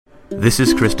This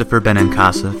is Christopher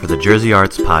Benincasa for the Jersey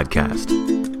Arts Podcast.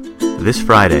 This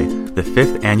Friday, the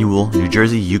 5th annual New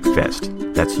Jersey Uke Fest,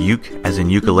 that's uke as in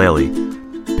ukulele,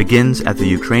 begins at the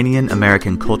Ukrainian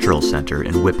American Cultural Center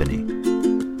in Whippany.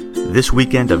 This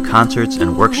weekend of concerts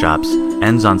and workshops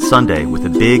ends on Sunday with a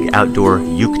big outdoor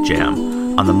uke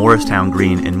jam on the Morristown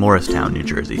Green in Morristown, New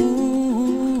Jersey.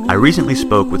 I recently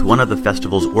spoke with one of the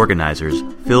festival's organizers,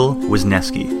 Phil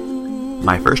Wisniewski.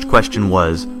 My first question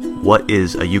was, what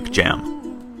is a uke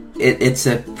jam? It's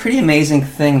a pretty amazing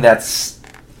thing that's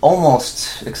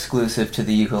almost exclusive to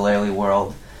the ukulele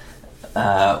world,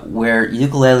 where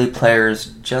ukulele players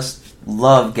just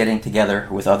love getting together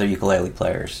with other ukulele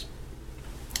players.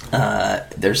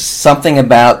 There's something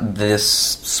about this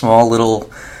small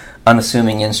little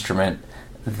unassuming instrument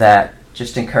that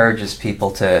just encourages people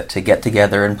to get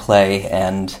together and play,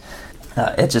 and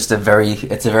it's a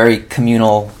very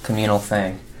communal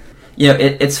thing. You know,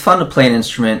 it's fun to play an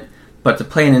instrument, but to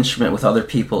play an instrument with other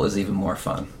people is even more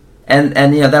fun.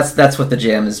 And you know, that's what the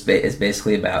jam is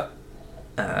basically about,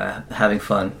 having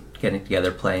fun, getting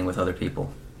together, playing with other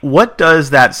people. What does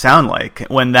that sound like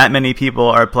when that many people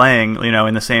are playing, you know,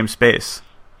 in the same space?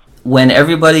 When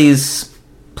everybody's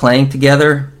playing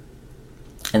together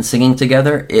and singing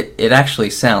together, it actually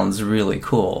sounds really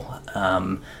cool.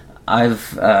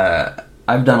 I've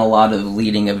done a lot of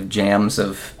leading of jams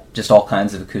of just all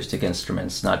kinds of acoustic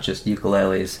instruments, not just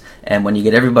ukuleles. And when you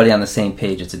get everybody on the same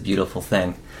page, it's a beautiful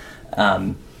thing.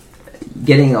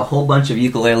 Getting a whole bunch of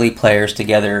ukulele players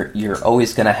together, you're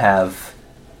always going to have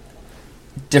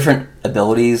different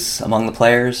abilities among the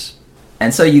players.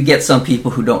 And so you get some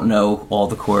people who don't know all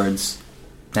the chords,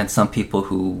 and some people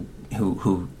who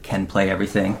can play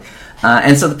everything.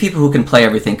 And so the people who can play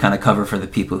everything kind of cover for the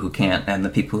people who can't, and the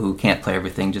people who can't play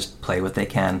everything just play what they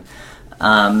can.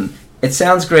 It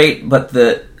sounds great,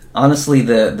 but honestly,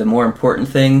 the more important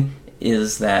thing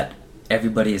is that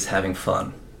everybody is having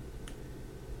fun.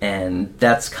 And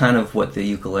that's kind of what the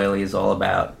ukulele is all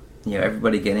about. You know,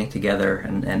 everybody getting together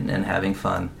and having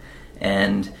fun.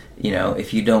 And, you know,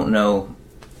 if you don't know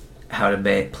how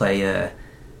to play a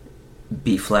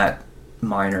B-flat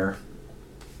minor,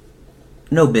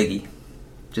 no biggie.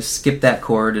 Just skip that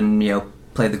chord and, you know,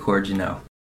 play the chords you know.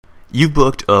 You've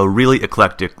booked a really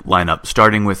eclectic lineup,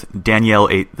 starting with Danielle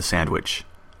Ate the Sandwich.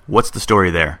 What's the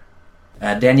story there?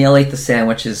 Danielle Ate the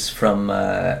Sandwich is from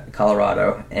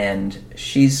Colorado, and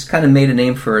she's kind of made a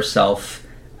name for herself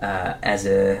as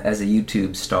a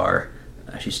YouTube star.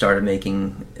 She started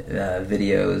making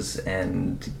videos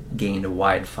and gained a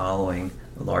large following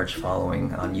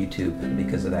on YouTube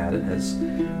because of that. It has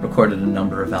recorded a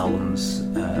number of albums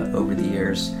over the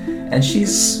years, and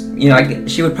she's, you know,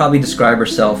 she would probably describe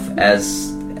herself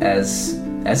as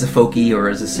a folkie or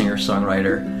as a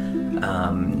singer-songwriter,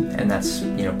 and that's,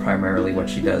 you know, primarily what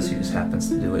she does. She just happens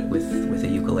to do it with a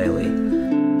ukulele.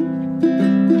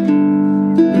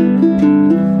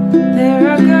 There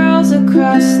are girls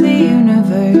across the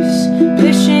universe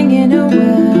wishing in a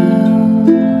well,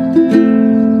 but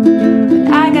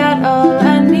I got all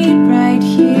I need right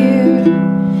here.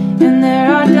 And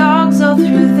there are dogs all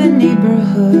through the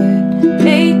neighborhood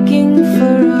aching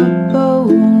for a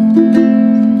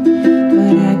bone,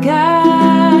 but I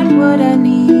got what I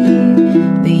need.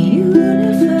 The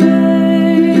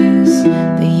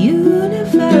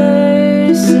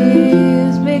universe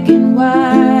is big and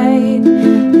wide,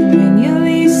 and when you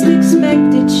least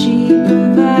expect it, she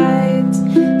provides.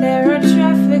 There are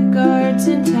traffic guards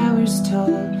and towers tall,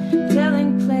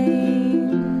 telling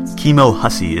planes. Kimo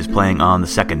Hussey is playing on the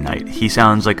second night. He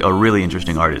sounds like a really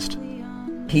interesting artist.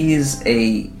 He's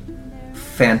a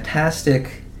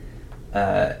fantastic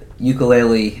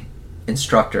ukulele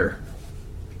instructor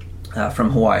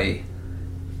from Hawaii,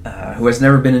 who has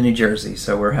never been in New Jersey,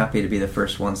 so we're happy to be the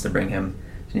first ones to bring him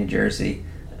to New Jersey.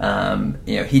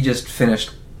 You know, he just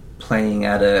finished playing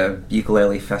at a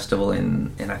ukulele festival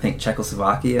in I think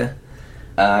Czechoslovakia.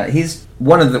 He's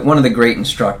one of the great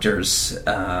instructors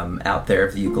out there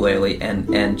of the ukulele,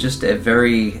 and just a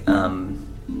very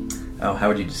how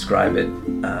would you describe it?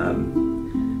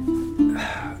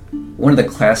 One of the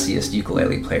classiest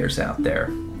ukulele players out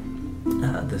there.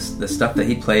 The stuff that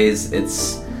he plays,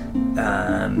 it's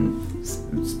kind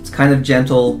of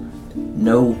gentle,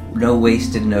 no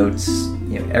wasted notes.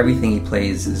 You know, everything he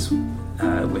plays is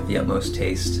with the utmost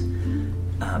taste,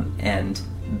 and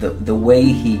the way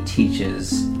he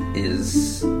teaches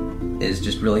is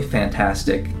just really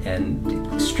fantastic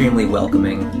and extremely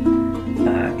welcoming.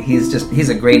 He's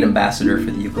a great ambassador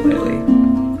for the ukulele.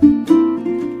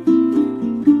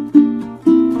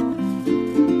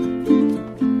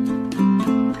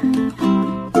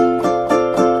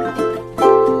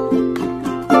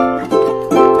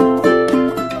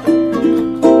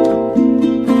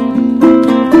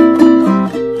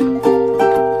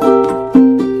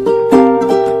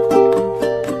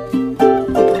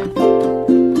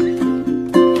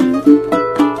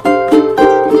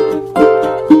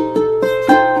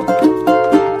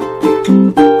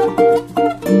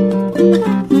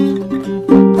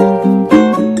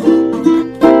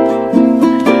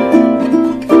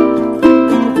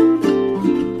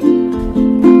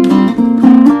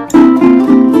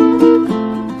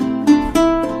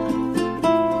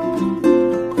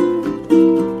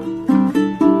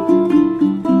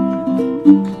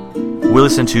 we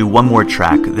listen to one more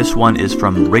track. This one is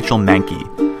from Rachel Mankey.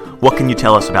 What can you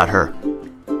tell us about her?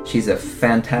 She's a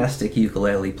fantastic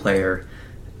ukulele player.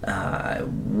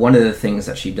 One of the things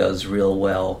that she does real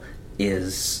well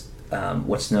is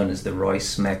what's known as the Roy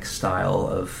Smeck style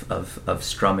of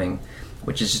strumming,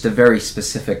 which is just a very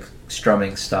specific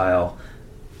strumming style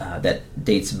that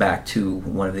dates back to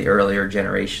one of the earlier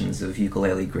generations of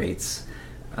ukulele greats.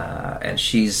 And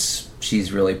she's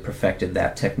really perfected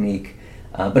that technique.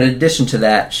 But in addition to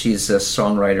that, she's a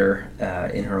songwriter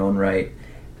in her own right.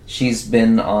 She's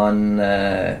been on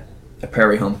A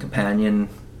Prairie Home Companion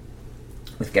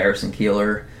with Garrison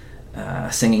Keillor,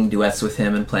 singing duets with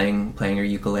him and playing her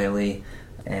ukulele.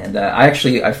 And I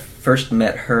first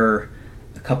met her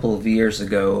a couple of years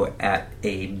ago at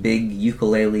a big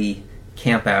ukulele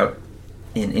campout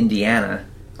in Indiana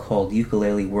called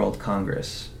Ukulele World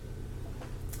Congress.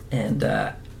 And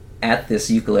at this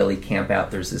ukulele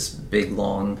campout, there's this big,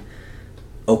 long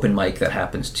open mic that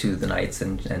happens to the nights,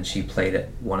 and she played at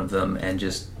one of them and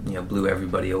just blew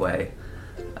everybody away.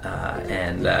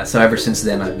 So ever since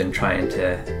then, I've been trying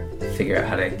to figure out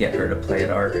how to get her to play at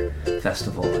our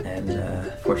festival, and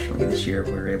fortunately this year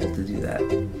we were able to do that.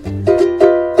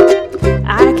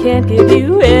 I can't give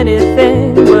you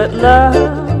anything but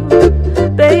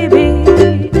love,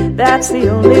 baby. That's the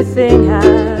only thing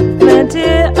I've plenty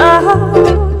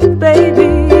of,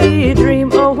 baby.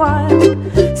 Dream a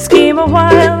while, scheme a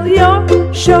while,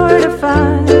 you're sure to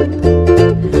find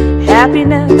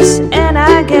happiness, and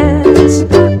I guess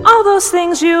all those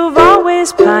things you've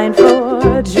always pined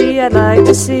for. Gee, I'd like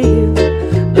to see you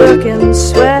looking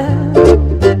swell,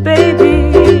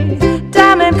 baby.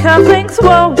 Diamond cufflinks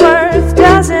Woolworth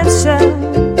doesn't sell,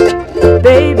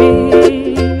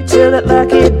 baby. Till that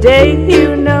lucky day,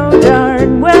 you know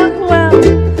darn well,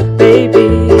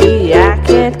 baby, I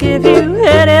can't give you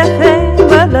anything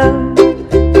but love.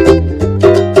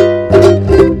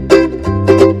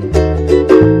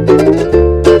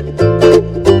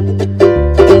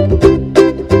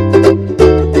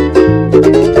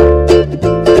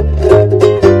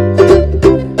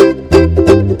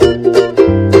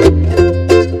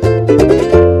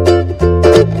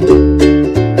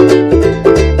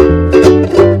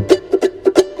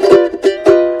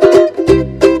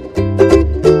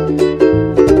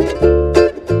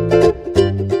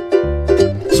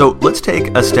 So let's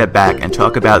take a step back and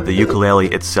talk about the ukulele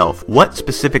itself. What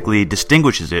specifically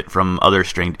distinguishes it from other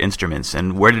stringed instruments,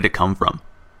 and where did it come from?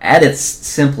 At its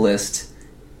simplest,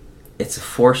 it's a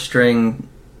 4-string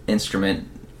instrument,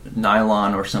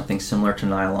 nylon or something similar to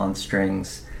nylon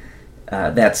strings,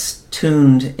 that's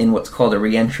tuned in what's called a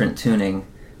reentrant tuning,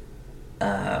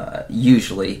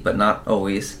 usually, but not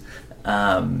always,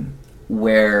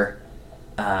 where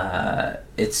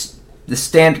it's the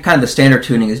standard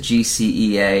tuning is G,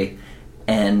 C, E, A,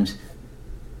 and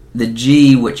the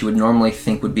G, which you would normally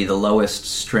think would be the lowest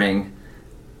string,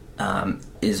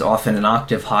 is often an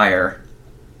octave higher,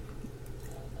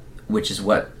 which is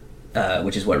what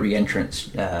reentrant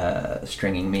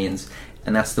stringing means,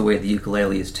 and that's the way the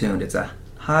ukulele is tuned. It's a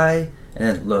high and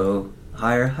then low,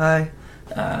 higher, high,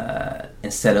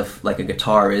 instead of like a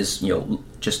guitar is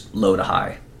just low to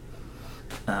high.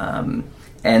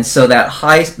 And so that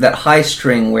high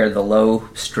string where the low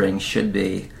string should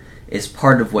be is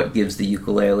part of what gives the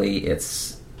ukulele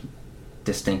its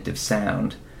distinctive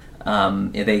sound.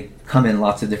 They come in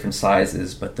lots of different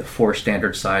sizes, but the 4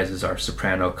 standard sizes are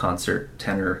soprano, concert,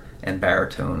 tenor, and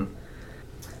baritone.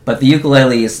 But the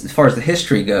ukulele, as far as the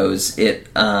history goes,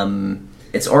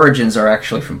 its origins are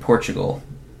actually from Portugal,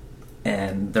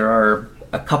 and there are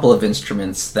a couple of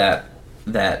instruments that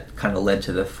kind of led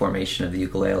to the formation of the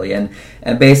ukulele, and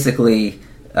basically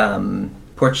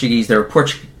Portuguese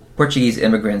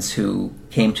immigrants who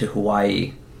came to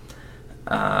Hawaii,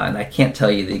 and I can't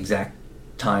tell you the exact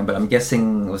time, but I'm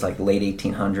guessing it was like late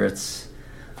 1800s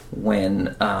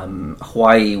when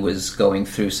Hawaii was going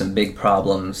through some big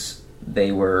problems.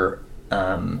 They were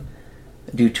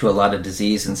due to a lot of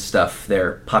disease and stuff,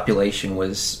 their population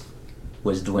was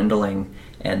dwindling,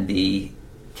 and the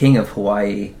king of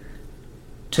Hawaii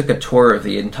took a tour of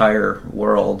the entire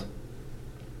world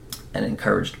and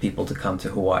encouraged people to come to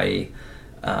Hawaii.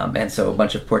 And so a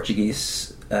bunch of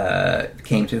Portuguese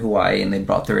came to Hawaii, and they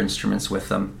brought their instruments with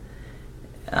them.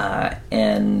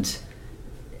 And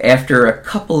after a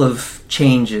couple of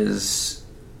changes,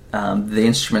 the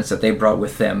instruments that they brought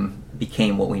with them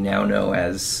became what we now know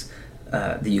as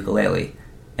the ukulele.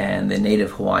 And the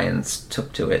native Hawaiians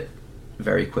took to it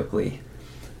very quickly.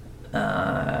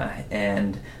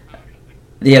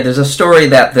 There's a story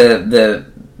that the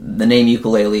name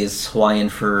ukulele is Hawaiian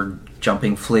for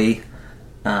jumping flea,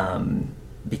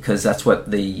 because that's what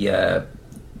the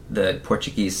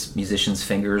Portuguese musicians'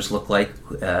 fingers look like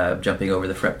jumping over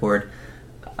the fretboard.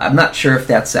 I'm not sure if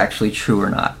that's actually true or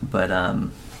not, but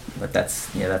that's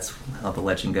how the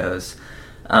legend goes.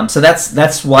 So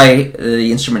that's why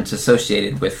the instrument's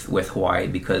associated with Hawaii,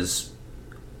 because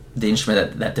the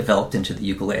instrument that developed into the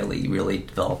ukulele really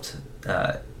developed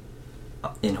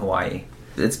in Hawaii.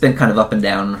 It's been kind of up and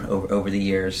down over the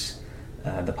years,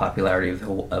 the popularity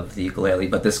of the ukulele,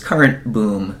 but this current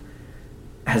boom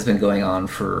has been going on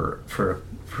for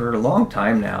a long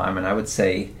time now. I mean, I would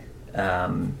say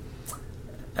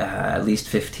at least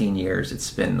 15 years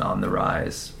it's been on the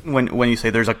rise. When you say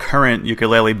there's a current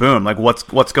ukulele boom, like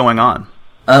what's going on?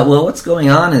 Well, what's going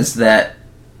on is that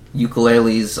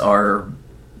ukuleles are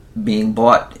being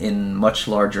bought in much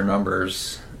larger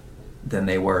numbers than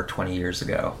they were 20 years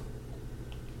ago.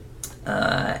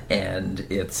 And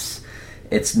it's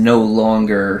no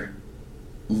longer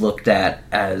looked at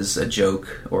as a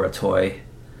joke or a toy.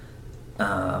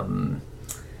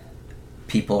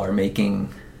 People are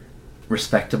making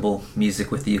respectable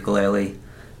music with the ukulele,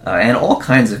 and all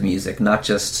kinds of music, not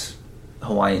just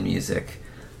Hawaiian music.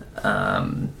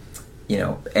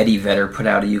 Eddie Vedder put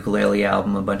out a ukulele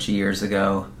album a bunch of years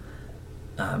ago.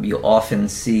 You'll often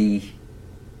see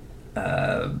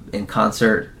in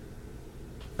concert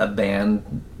a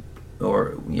band,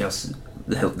 or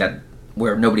that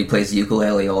where nobody plays the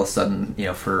ukulele, all of a sudden,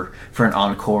 for an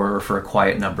encore or for a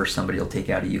quiet number, somebody will take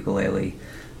out a ukulele.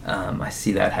 I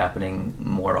see that happening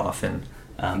more often.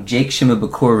 Jake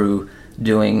Shimabukuro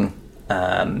doing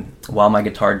 "While My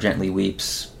Guitar Gently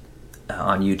Weeps"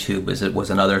 on YouTube was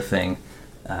another thing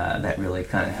that really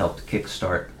kind of helped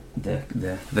kickstart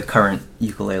the current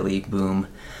ukulele boom,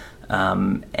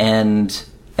 and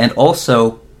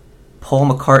also Paul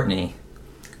McCartney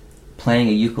playing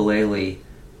a ukulele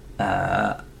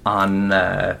on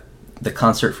the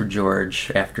concert for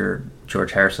George after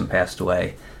George Harrison passed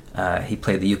away. He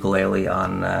played the ukulele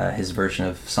on his version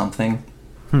of Something.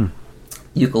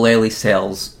 Ukulele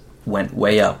sales went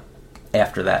way up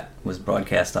after that was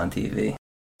broadcast on TV.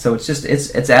 So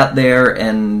it's out there,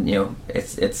 and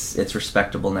it's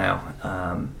respectable now.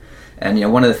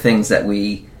 And one of the things that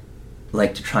we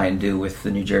like to try and do with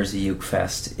the New Jersey Uke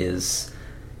Fest is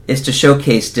to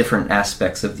showcase different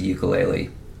aspects of the ukulele,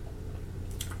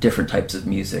 different types of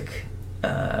music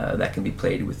that can be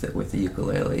played with the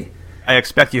ukulele. I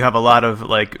expect you have a lot of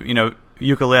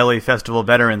ukulele festival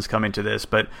veterans coming to this,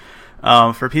 but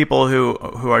for people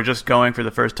who are just going for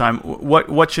the first time,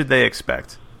 what should they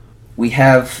expect? We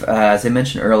have, as I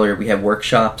mentioned earlier, we have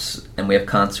workshops, and we have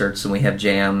concerts, and we have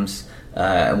jams,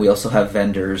 and we also have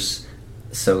vendors.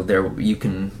 So there you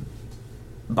can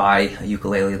buy a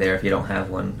ukulele there if you don't have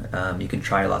one. You can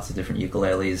try lots of different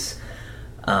ukuleles.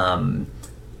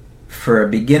 For a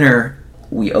beginner,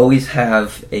 we always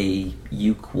have a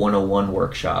Uke 101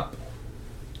 workshop.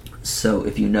 So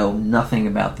if you know nothing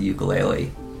about the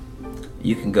ukulele,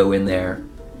 you can go in there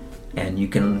and you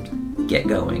can get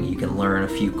going. You can learn a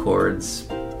few chords,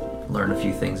 learn a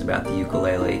few things about the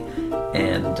ukulele,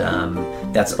 and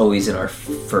that's always in our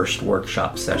first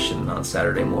workshop session on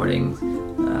Saturday morning,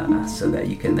 so that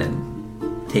you can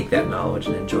then take that knowledge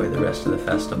and enjoy the rest of the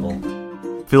festival.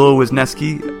 Phil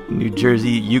Wisniewski, New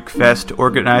Jersey Uke Fest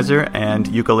organizer and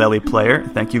ukulele player,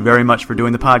 thank you very much for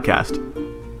doing the podcast.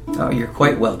 Oh, you're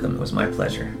quite welcome. It was my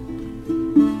pleasure.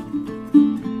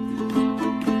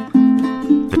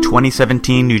 The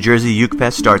 2017 New Jersey Uke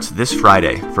Fest starts this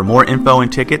Friday. For more info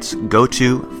and tickets, go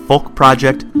to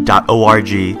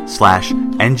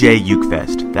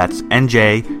folkproject.org/NJUkeFest. That's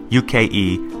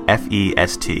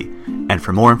NJUKEFEST. And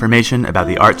for more information about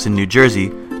the arts in New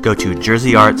Jersey, go to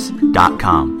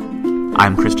jerseyarts.com.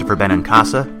 I'm Christopher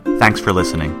Benincasa. Thanks for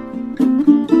listening.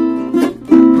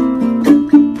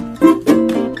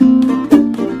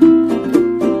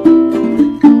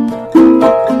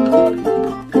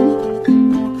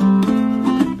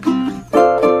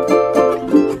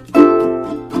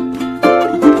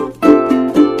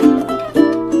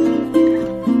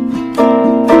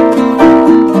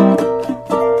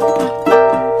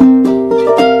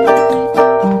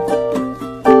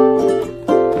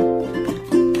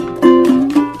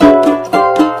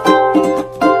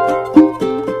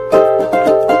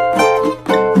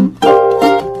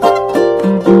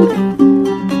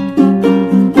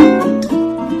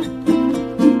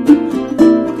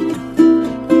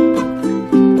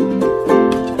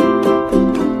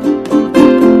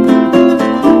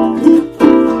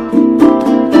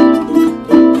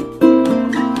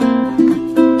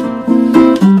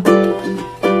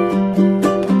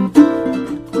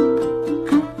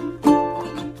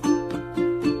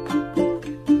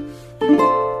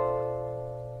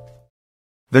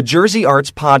 The Jersey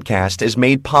Arts Podcast is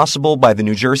made possible by the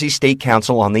New Jersey State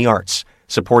Council on the Arts,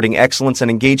 supporting excellence and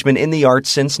engagement in the arts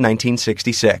since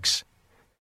 1966.